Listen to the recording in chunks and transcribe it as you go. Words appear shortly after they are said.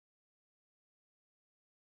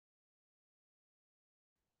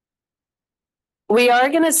We are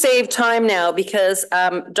going to save time now because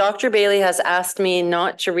Dr. Bayley has asked me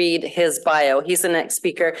not to read his bio. He's the next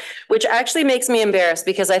speaker, which actually makes me embarrassed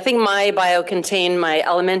because I think my bio contained my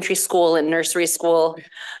elementary school and nursery school.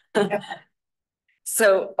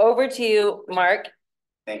 So over to you, Mark.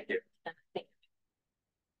 Thank you.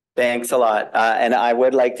 Thanks a lot. And I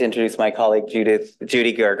would like to introduce my colleague,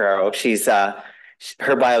 Judy Gargaro. She's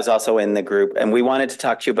her bio is also in the group, and we wanted to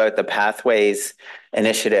talk to you about the Pathways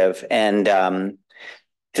Initiative. And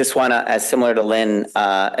just want to, as similar to Lynn,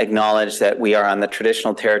 acknowledge that we are on the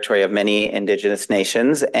traditional territory of many Indigenous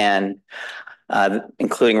nations, and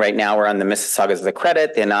including right now, we're on the Mississaugas of the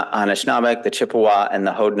Credit, the Anishinaabe, the Chippewa, and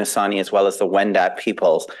the Haudenosaunee, as well as the Wendat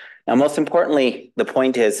peoples. Now, most importantly, the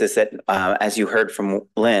point is that, as you heard from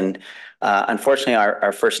Lynn, unfortunately,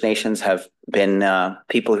 our First Nations have been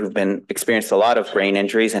people who've been experienced a lot of brain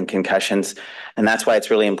injuries and concussions, and that's why it's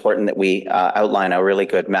really important that we outline a really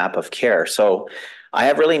good map of care. So I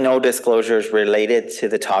have really no disclosures related to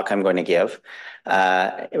the talk I'm going to give.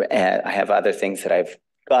 I have other things that I've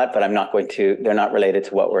got, but I'm not going to, they're not related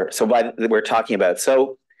to what we're talking about.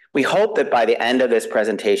 So we hope that by the end of this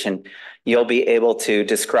presentation, you'll be able to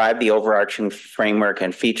describe the overarching framework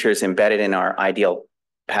and features embedded in our ideal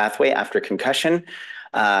pathway after concussion.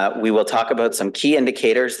 We will talk about some key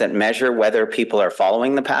indicators that measure whether people are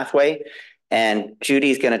following the pathway. And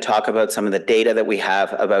Judy's going to talk about some of the data that we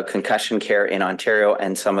have about concussion care in Ontario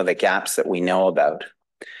and some of the gaps that we know about.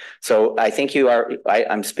 So I think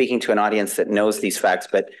I'm speaking to an audience that knows these facts,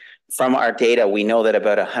 but from our data, we know that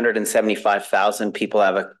about 175,000 people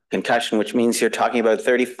have a concussion, which means you're talking about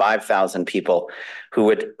 35,000 people who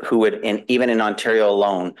would even in Ontario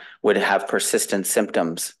alone, would have persistent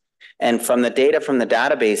symptoms. And from the data from the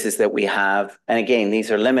databases that we have, and again, these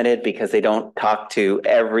are limited because they don't talk to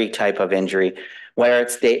every type of injury, where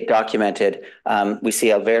it's documented, we see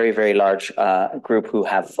a very, very large group who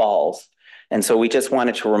have falls. And so we just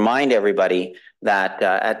wanted to remind everybody that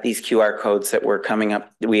at these QR codes that we're coming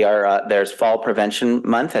up, there's Fall Prevention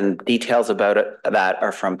Month, and details about that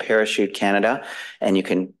are from Parachute Canada, and you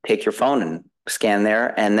can take your phone and scan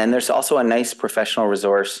there. And then there's also a nice professional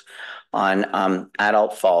resource on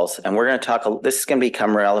adult falls. And we're going to talk, this is going to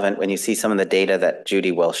become relevant when you see some of the data that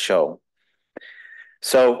Judy will show.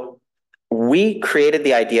 So we created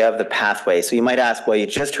the idea of the pathway. So you might ask, well, you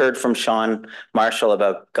just heard from Sean Marshall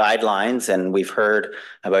about guidelines, and we've heard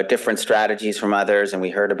about different strategies from others, and we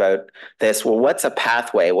heard about this. Well, what's a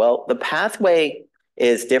pathway? Well, the pathway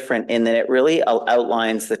is different in that it really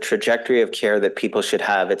outlines the trajectory of care that people should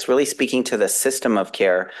have. It's really speaking to the system of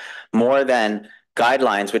care more than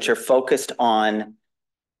guidelines, which are focused on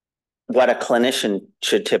what a clinician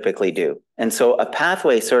should typically do. And so a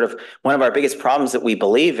pathway, sort of one of our biggest problems that we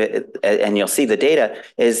believe, and you'll see the data,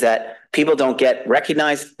 is that people don't get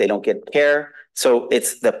recognized, they don't get care. So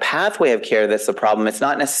it's the pathway of care that's the problem. It's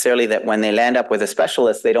not necessarily that when they land up with a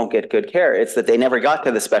specialist, they don't get good care. It's that they never got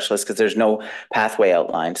to the specialist because there's no pathway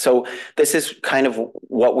outlined. So this is kind of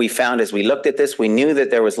what we found as we looked at this. We knew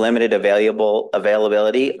that there was limited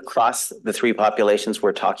availability across the three populations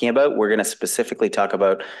we're talking about. We're going to specifically talk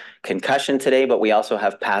about concussion today, but we also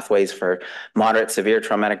have pathways for moderate severe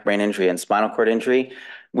traumatic brain injury and spinal cord injury.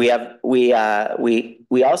 We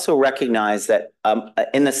also recognize that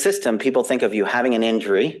in the system, people think of you having an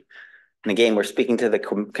injury, and again, we're speaking to the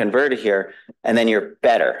converted here, and then you're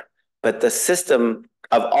better. But the system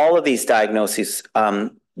of all of these diagnoses,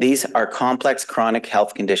 these are complex chronic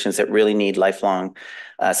health conditions that really need lifelong,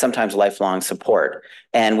 sometimes lifelong support.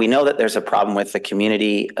 And we know that there's a problem with the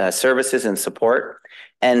community services and support,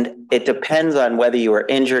 and it depends on whether you are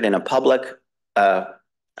injured in a public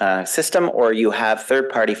system or you have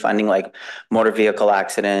third-party funding like motor vehicle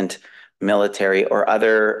accident, military, or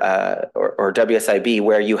other or WSIB,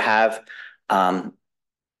 where you have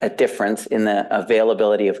a difference in the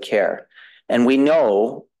availability of care. And we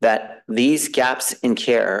know that these gaps in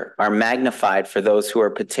care are magnified for those who are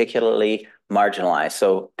particularly marginalized.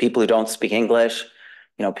 So people who don't speak English,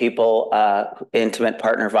 people, intimate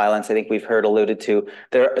partner violence, I think we've heard alluded to.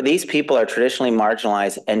 These people are traditionally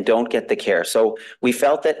marginalized and don't get the care. So we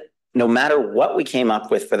felt that no matter what we came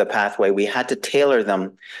up with for the pathway, we had to tailor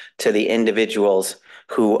them to the individuals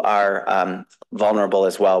who are vulnerable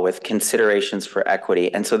as well, with considerations for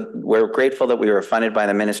equity. And so we're grateful that we were funded by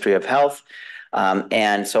the Ministry of Health.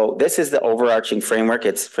 And so this is the overarching framework.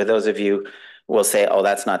 It's for those of you who will say, oh,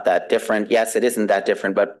 that's not that different. Yes, it isn't that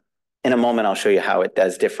different, but in a moment, I'll show you how it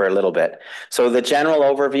does differ a little bit. So the general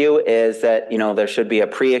overview is that, there should be a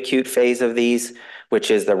pre-acute phase of these, which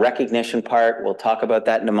is the recognition part. We'll talk about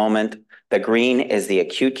that in a moment. The green is the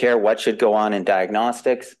acute care, what should go on in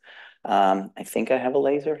diagnostics. I think I have a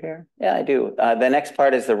laser here. Yeah, I do. The next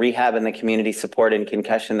part is the rehab and the community support in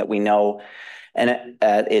concussion that we know and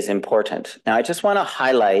is important. Now, I just want to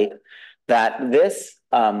highlight that this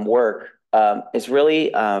work is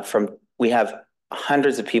really we have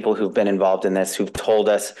hundreds of people who've been involved in this, who've told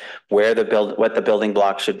us what the building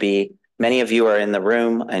blocks should be. Many of you are in the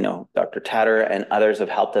room. I know Dr. Tatter and others have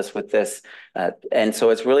helped us with this. And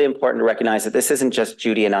so it's really important to recognize that this isn't just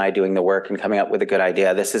Judy and I doing the work and coming up with a good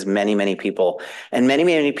idea. This is many, many people, and many,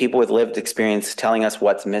 many people with lived experience telling us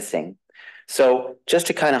what's missing. So just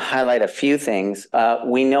to kind of highlight a few things,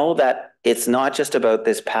 we know that it's not just about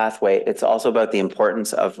this pathway, it's also about the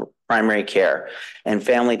importance of primary care and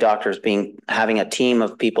family doctors having a team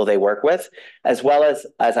of people they work with, as well as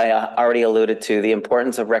I already alluded to, the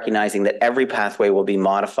importance of recognizing that every pathway will be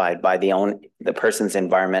modified by the person's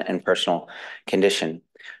environment and personal condition.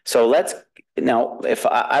 So now, if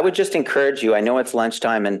I would just encourage you, I know it's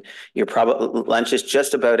lunchtime and lunch is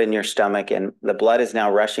just about in your stomach and the blood is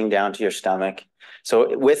now rushing down to your stomach.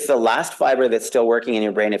 So with the last fiber that's still working in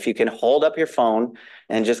your brain, if you can hold up your phone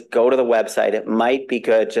and just go to the website, it might be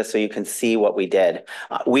good just so you can see what we did.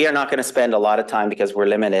 We are not going to spend a lot of time because we're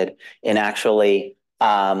limited in actually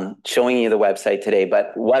showing you the website today.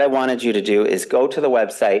 But what I wanted you to do is go to the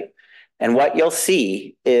website, and what you'll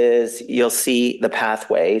see is the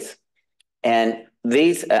pathways. And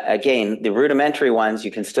these, again, the rudimentary ones,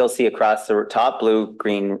 you can still see across the top: blue,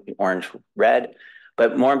 green, orange, red.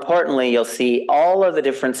 But more importantly, you'll see all of the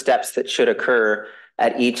different steps that should occur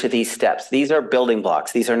at each of these steps. These are building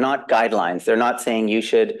blocks. These are not guidelines. They're not saying you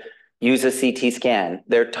should use a CT scan.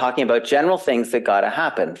 They're talking about general things that got to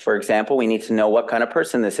happen. For example, we need to know what kind of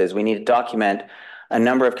person this is. We need to document a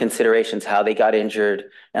number of considerations, how they got injured,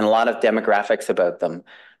 and a lot of demographics about them.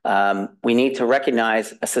 We need to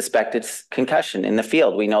recognize a suspected concussion in the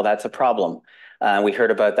field. We know that's a problem. We heard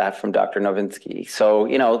about that from Dr. Novinsky. So,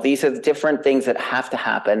 these are the different things that have to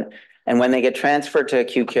happen. And when they get transferred to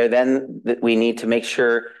acute care, then we need to make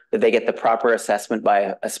sure that they get the proper assessment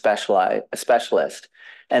by a specialist.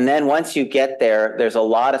 And then once you get there, there's a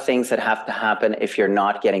lot of things that have to happen if you're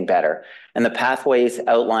not getting better. And the pathways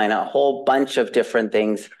outline a whole bunch of different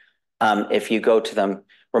things if you go to them,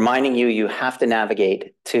 reminding you have to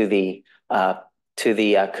navigate to the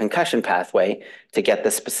concussion pathway to get the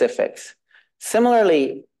specifics.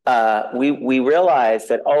 Similarly, we realized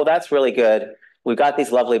that, that's really good. We've got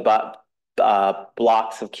these lovely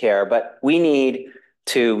blocks of care, but we need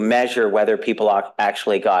to measure whether people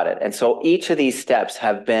actually got it. And so each of these steps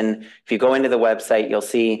have been, if you go into the website, you'll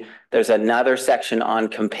see there's another section on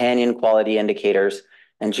companion quality indicators.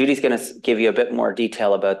 And Judy's going to give you a bit more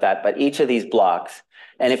detail about that. But each of these blocks,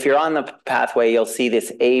 and if you're on the pathway, you'll see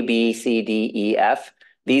this A, B, C, D, E, F.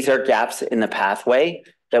 These are gaps in the pathway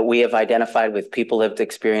that we have identified with people lived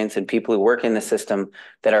experience and people who work in the system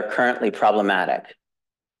that are currently problematic.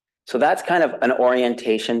 So that's kind of an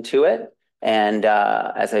orientation to it. And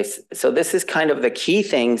so this is kind of the key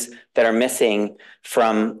things that are missing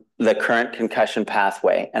from the current concussion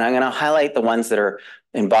pathway. And I'm going to highlight the ones that are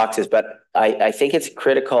in boxes, but I think it's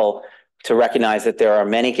critical to recognize that there are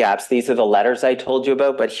many gaps. These are the letters I told you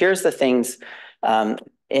about, but here's the things. We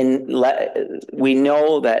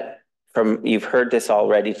know that you've heard this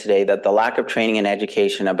already today, that the lack of training and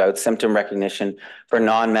education about symptom recognition for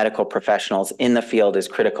non-medical professionals in the field is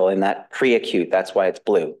critical in that pre-acute. That's why it's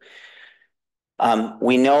blue.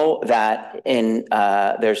 We know that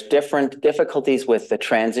there's different difficulties with the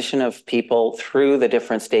transition of people through the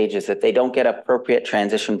different stages, that they don't get appropriate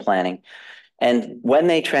transition planning. And when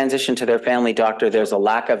they transition to their family doctor, there's a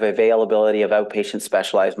lack of availability of outpatient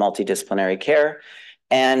specialized multidisciplinary care.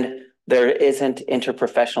 And there isn't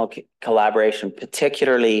interprofessional collaboration,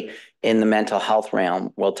 particularly in the mental health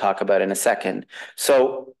realm, we'll talk about in a second.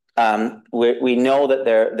 So we know that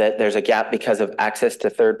there's a gap because of access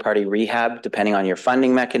to third-party rehab, depending on your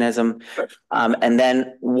funding mechanism. And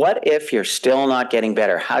then what if you're still not getting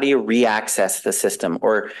better? How do you re-access the system?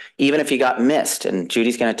 Or even if you got missed, and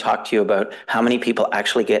Judy's going to talk to you about how many people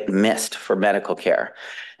actually get missed for medical care.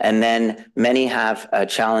 And then many have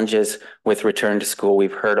challenges with return to school.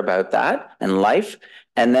 We've heard about that in life.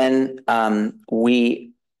 And then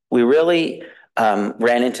we really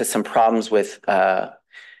ran into some problems with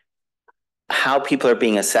how people are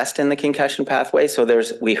being assessed in the concussion pathway. So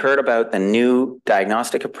we heard about the new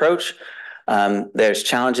diagnostic approach, There's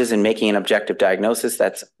challenges in making an objective diagnosis.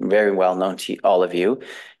 That's very well known to all of you.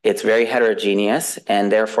 It's very heterogeneous,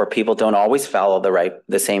 and therefore people don't always follow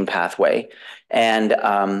the same pathway. And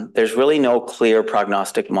there's really no clear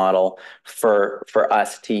prognostic model for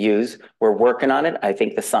us to use. We're working on it. I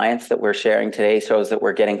think the science that we're sharing today shows that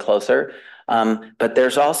we're getting closer. But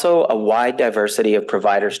there's also a wide diversity of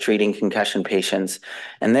providers treating concussion patients,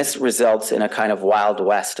 and this results in a kind of wild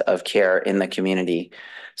west of care in the community.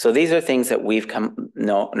 So these are things that we've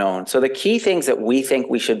known. So the key things that we think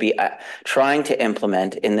we should be trying to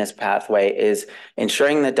implement in this pathway is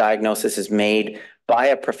ensuring the diagnosis is made by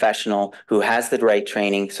a professional who has the right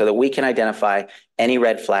training so that we can identify any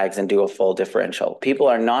red flags and do a full differential. People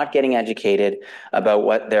are not getting educated about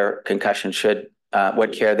what their concussion should,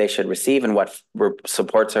 what care they should receive and what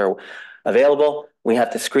supports are available. We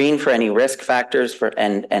have to screen for any risk factors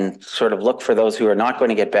and sort of look for those who are not going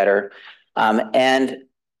to get better. And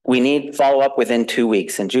we need follow-up within 2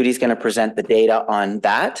 weeks, and Judy's going to present the data on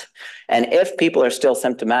that. And if people are still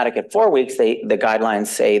symptomatic at 4 weeks, the guidelines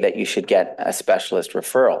say that you should get a specialist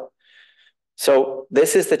referral. So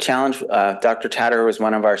this is the challenge. Dr. Tatter was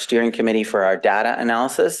one of our steering committee for our data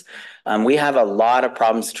analysis. We have a lot of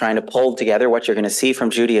problems trying to pull together. What you're going to see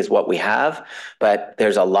from Judy is what we have, but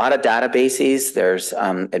there's a lot of databases. There's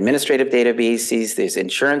administrative databases, there's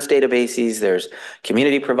insurance databases, there's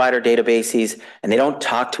community provider databases, and they don't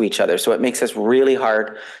talk to each other. So it makes us really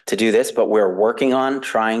hard to do this, but we're working on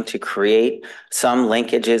trying to create some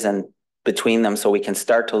linkages and between them so we can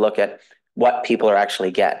start to look at what people are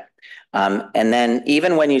actually get. And then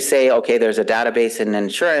even when you say, okay, there's a database in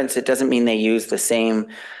insurance, it doesn't mean they use the same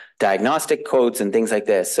diagnostic codes and things like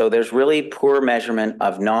this. So there's really poor measurement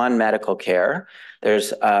of non-medical care.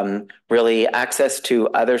 There's really access to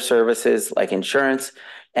other services like insurance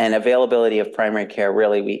and availability of primary care.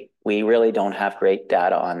 Really, we really don't have great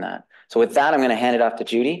data on that. So with that, I'm going to hand it off to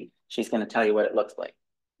Judy. She's going to tell you what it looks like.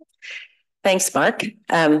 Thanks, Mark.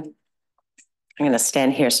 I'm going to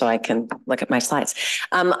stand here so I can look at my slides.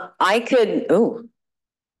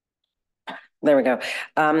 There we go.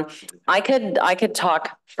 I could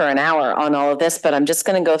talk for an hour on all of this, but I'm just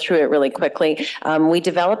going to go through it really quickly. We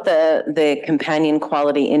developed the companion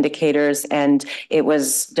quality indicators, and it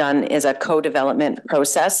was done as a co-development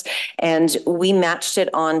process, and we matched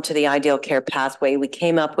it on to the ideal care pathway. We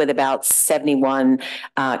came up with about 71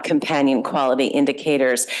 companion quality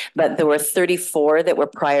indicators, but there were 34 that were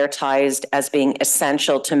prioritized as being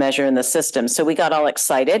essential to measure in the system. So we got all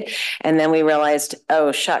excited, and then we realized,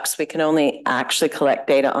 oh shucks, we can only actually collect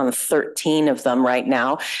data on 13 of them right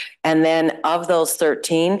now. And then of those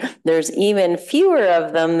 13, there's even fewer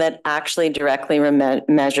of them that actually directly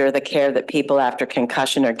measure the care that people after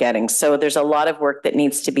concussion are getting. So there's a lot of work that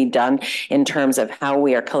needs to be done in terms of how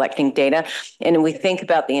we are collecting data. And we think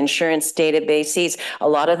about the insurance databases, a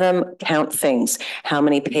lot of them count things, how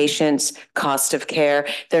many patients, cost of care.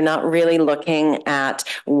 They're not really looking at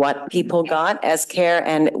what people got as care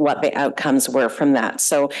and what the outcomes were from that.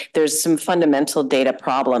 So there's some fundamental data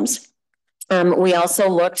problems. We also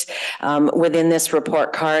looked within this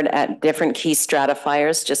report card at different key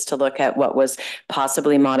stratifiers just to look at what was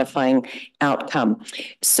possibly modifying outcome.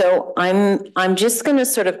 So I'm just going to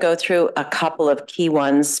sort of go through a couple of key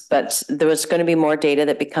ones, but there's going to be more data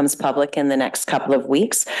that becomes public in the next couple of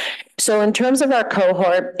weeks. So in terms of our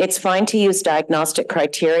cohort, it's fine to use diagnostic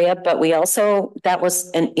criteria, but that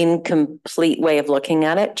was an incomplete way of looking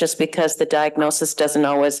at it just because the diagnosis doesn't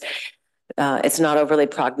always it's not overly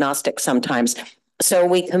prognostic sometimes. So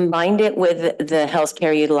we combined it with the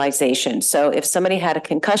healthcare utilization. So if somebody had a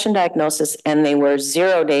concussion diagnosis and they were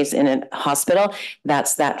 0 days in a hospital,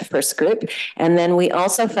 that's that first group. And then we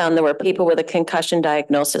also found there were people with a concussion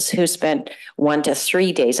diagnosis who spent 1 to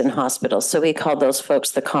 3 days in hospital. So we called those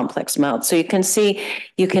folks the complex mild. So you can see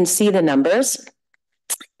the numbers.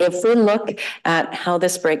 If we look at how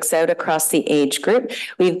this breaks out across the age group,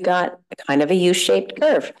 we've got kind of a U-shaped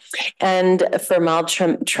curve. And for mild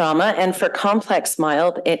trauma and for complex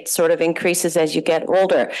mild, it sort of increases as you get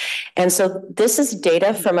older. And so this is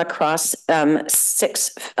data from across 6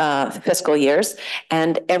 fiscal years.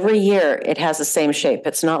 And every year it has the same shape.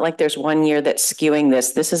 It's not like there's one year that's skewing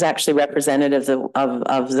this. This is actually representative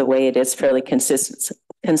of the way it is fairly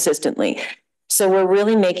consistently. So we're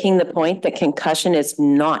really making the point that concussion is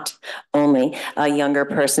not only a younger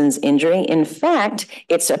person's injury. In fact,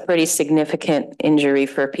 it's a pretty significant injury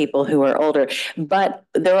for people who are older, but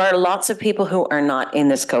there are lots of people who are not in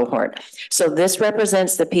this cohort. So this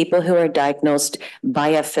represents the people who are diagnosed by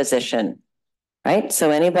a physician, right? So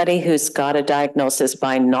anybody who's got a diagnosis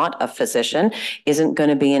by not a physician isn't going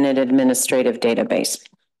to be in an administrative database.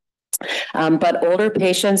 But older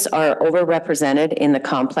patients are overrepresented in the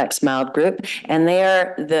complex mild group, and they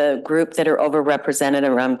are the group that are overrepresented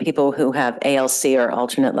around people who have ALC or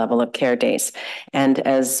alternate level of care days. And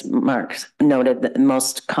as Mark noted, the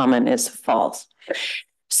most common is falls.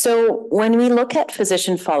 So when we look at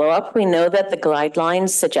physician follow-up, we know that the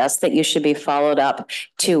guidelines suggest that you should be followed up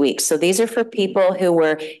 2 weeks. So these are for people who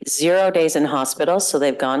were 0 days in hospital, so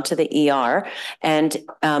they've gone to the ER, and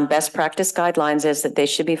best practice guidelines is that they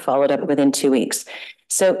should be followed up within 2 weeks.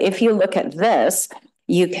 So if you look at this,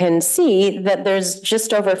 you can see that there's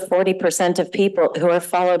just over 40% of people who are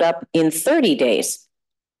followed up in 30 days.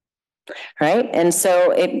 Right. And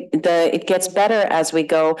so it gets better as we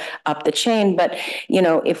go up the chain. But, you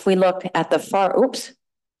know, if we look at the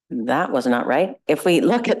that was not right. If we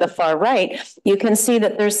look at the far right, you can see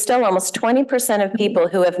that there's still almost 20% of people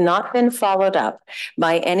who have not been followed up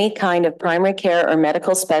by any kind of primary care or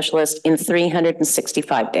medical specialist in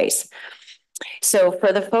 365 days. So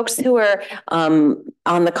for the folks who were on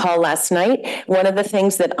the call last night, one of the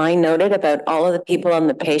things that I noted about all of the people on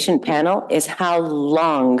the patient panel is how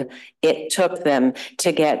long it took them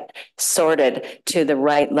to get sorted to the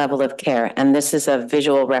right level of care. And this is a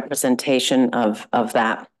visual representation of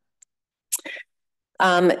that.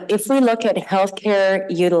 If we look at healthcare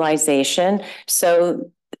utilization,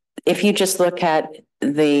 so if you just look at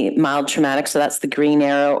the mild traumatic, so that's the green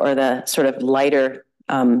arrow or the sort of lighter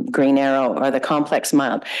green arrow or the complex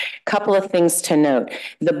mild. Couple of things to note.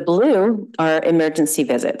 The blue are emergency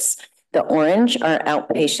visits. The orange are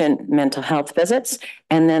outpatient mental health visits.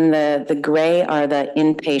 And then the gray are the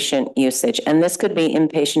inpatient usage. And this could be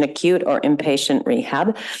inpatient acute or inpatient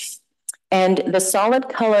rehab. And the solid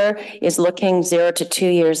color is looking 0 to 2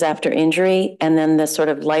 years after injury. And then the sort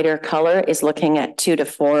of lighter color is looking at 2 to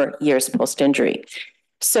 4 years post-injury.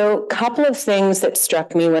 So a couple of things that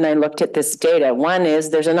struck me when I looked at this data. One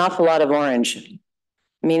is there's an awful lot of orange,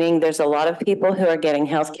 meaning there's a lot of people who are getting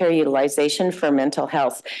healthcare utilization for mental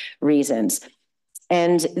health reasons.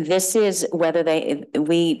 And this is whether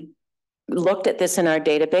we looked at this in our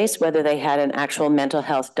database, whether they had an actual mental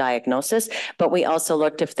health diagnosis, but we also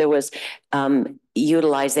looked if there was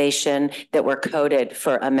utilization that were coded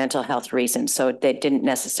for a mental health reason. So they didn't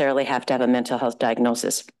necessarily have to have a mental health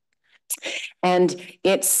diagnosis. And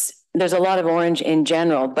there's a lot of orange in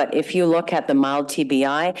general, but if you look at the mild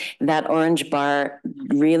TBI, that orange bar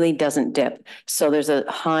really doesn't dip. So there's a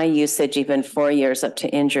high usage even 4 years up to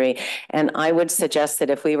injury. And I would suggest that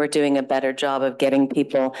if we were doing a better job of getting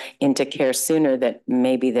people into care sooner, that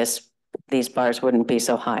maybe these bars wouldn't be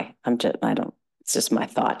so high. It's just my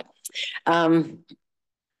thought.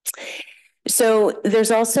 So there's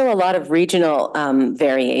also a lot of regional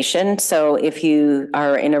variation. So if you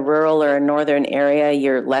are in a rural or a northern area,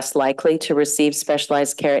 you're less likely to receive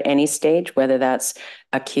specialized care at any stage, whether that's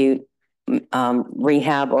acute,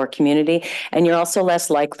 rehab, or community. And you're also less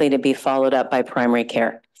likely to be followed up by primary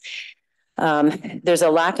care. There's a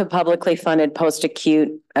lack of publicly funded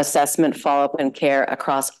post-acute assessment, follow-up, and care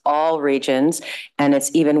across all regions, and it's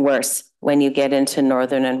even worse when you get into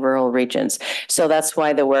northern and rural regions. So that's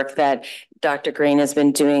why the work that Dr. Green has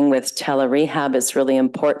been doing with tele-rehab is really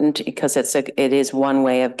important, because it is one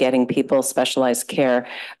way of getting people specialized care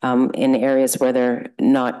in areas where they're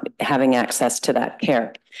not having access to that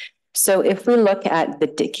care. So if we look at the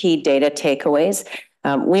key data takeaways,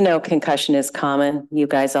 we know concussion is common. You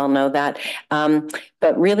guys all know that.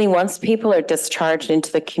 But really, once people are discharged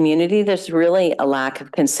into the community, there's really a lack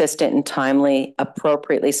of consistent and timely,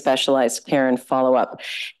 appropriately specialized care and follow-up.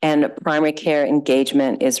 And primary care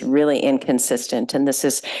engagement is really inconsistent. And this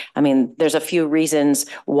is, there's a few reasons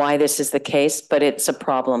why this is the case, but it's a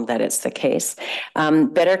problem that it's the case.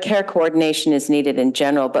 Better care coordination is needed in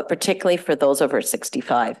general, but particularly for those over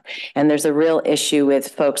 65. And there's a real issue with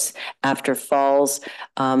folks after falls,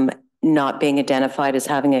 not being identified as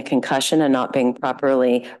having a concussion and not being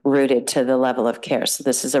properly rooted to the level of care. So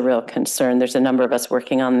this is a real concern. There's a number of us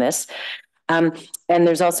working on this. And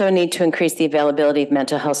there's also a need to increase the availability of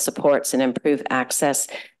mental health supports and improve access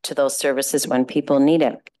to those services when people need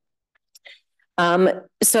it.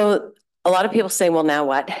 So a lot of people say, well, now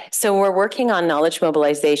what? So we're working on knowledge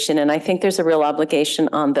mobilization, and I think there's a real obligation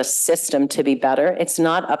on the system to be better. It's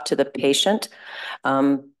not up to the patient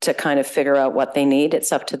to kind of figure out what they need.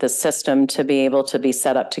 It's up to the system to be able to be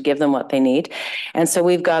set up to give them what they need. And so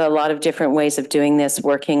we've got a lot of different ways of doing this,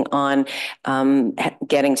 working on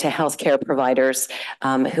getting to healthcare providers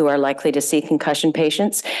who are likely to see concussion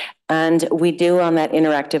patients. And we do on that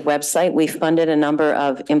interactive website, we funded a number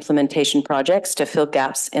of implementation projects to fill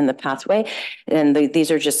gaps in the pathway. And these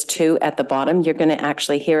are just two at the bottom. You're going to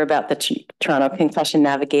actually hear about the Toronto Concussion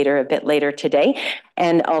Navigator a bit later today.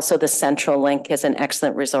 And also the Central Link is an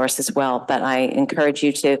excellent resource as well. But I encourage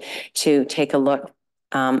you to take a look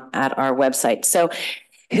at our website. So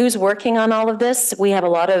who's working on all of this? We have a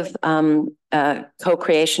lot of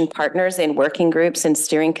co-creation partners in working groups and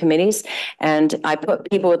steering committees. And I put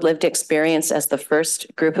people with lived experience as the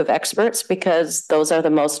first group of experts because those are the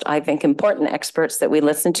most, I think, important experts that we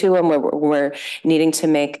listen to and we're needing to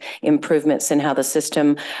make improvements in how the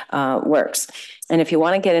system works. And if you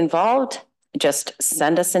want to get involved, just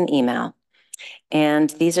send us an email. And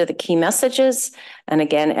these are the key messages. And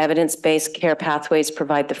again, evidence-based care pathways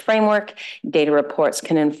provide the framework. Data reports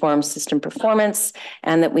can inform system performance,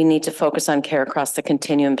 and that we need to focus on care across the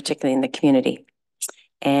continuum, particularly in the community.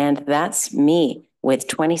 And that's me with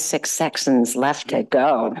 26 seconds left to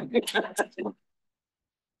go.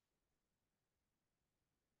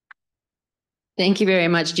 Thank you very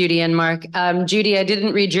much, Judy and Mark. Judy, I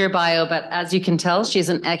didn't read your bio, but as you can tell, she's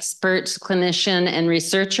an expert clinician and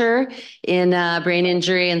researcher in brain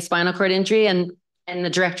injury and spinal cord injury, and the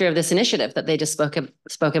director of this initiative that they just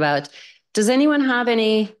spoke about. Does anyone have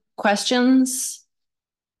any questions?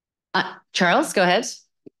 Charles, go ahead.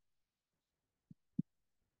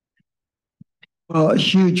 Well, a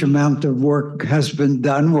huge amount of work has been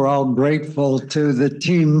done. We're all grateful to the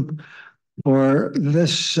team for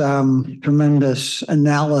this tremendous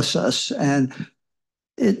analysis, and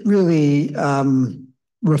it really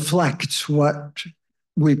reflects what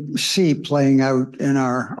we see playing out in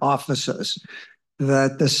our offices,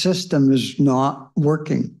 that the system is not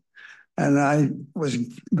working. And I was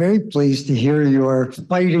very pleased to hear your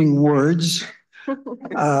fighting words.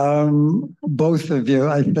 Both of you,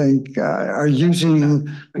 I think, are using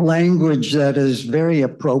language that is very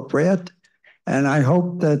appropriate. And I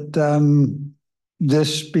hope that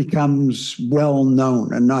this becomes well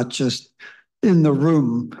known and not just in the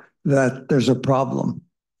room that there's a problem.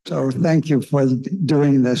 So thank you for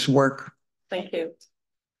doing this work. Thank you.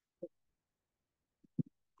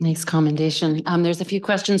 Nice commendation. There's a few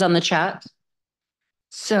questions on the chat.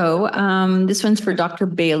 So this one's for Dr.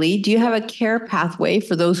 Bayley. Do you have a care pathway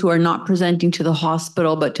for those who are not presenting to the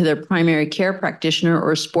hospital, but to their primary care practitioner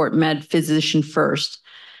or sport med physician first?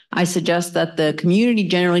 I suggest that the community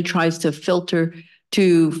generally tries to filter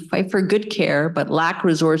to fight for good care, but lack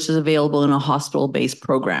resources available in a hospital-based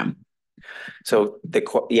program. So the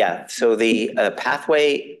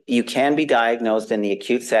pathway, you can be diagnosed in the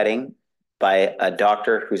acute setting by a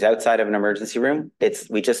doctor who's outside of an emergency room.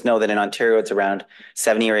 We just know that in Ontario, it's around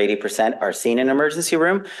 70 or 80% are seen in an emergency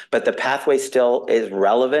room, but the pathway still is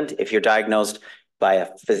relevant if you're diagnosed by a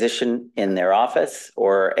physician in their office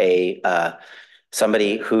or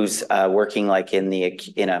somebody who's working like in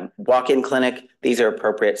a walk-in clinic. These are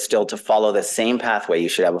appropriate still to follow the same pathway. You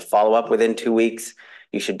should have a follow-up within 2 weeks.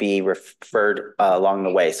 You should be referred along the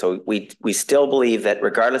way. So we still believe that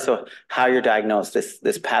regardless of how you're diagnosed,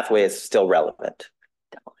 this pathway is still relevant.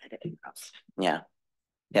 Double-headed arrows. Yeah.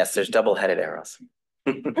 Yes, there's double-headed arrows.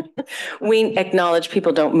 We acknowledge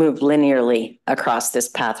people don't move linearly across this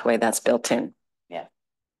pathway that's built in. Yeah.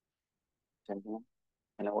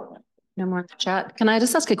 No more chat. Can I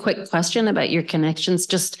just ask a quick question about your connections?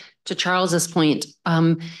 Just to Charles's point,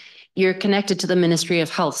 you're connected to the Ministry of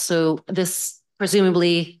Health. So this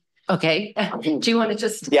presumably, okay. Do you want to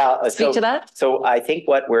just speak to that? So I think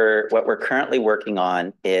what we're currently working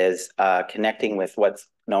on is connecting with what's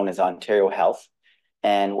known as Ontario Health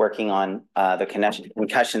and working on the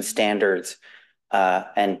concussion standards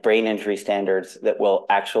and brain injury standards that will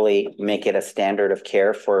actually make it a standard of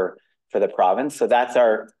care for the province. So that's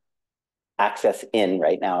our access in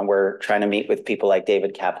right now. And we're trying to meet with people like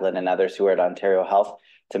David Kaplan and others who are at Ontario Health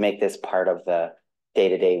to make this part of the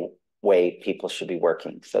day-to-day way people should be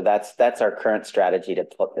working. So that's our current strategy to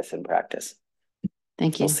put this in practice.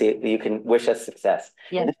 Thank you. We'll see. You can wish us success.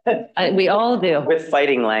 Yeah, we all do. With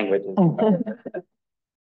fighting languages.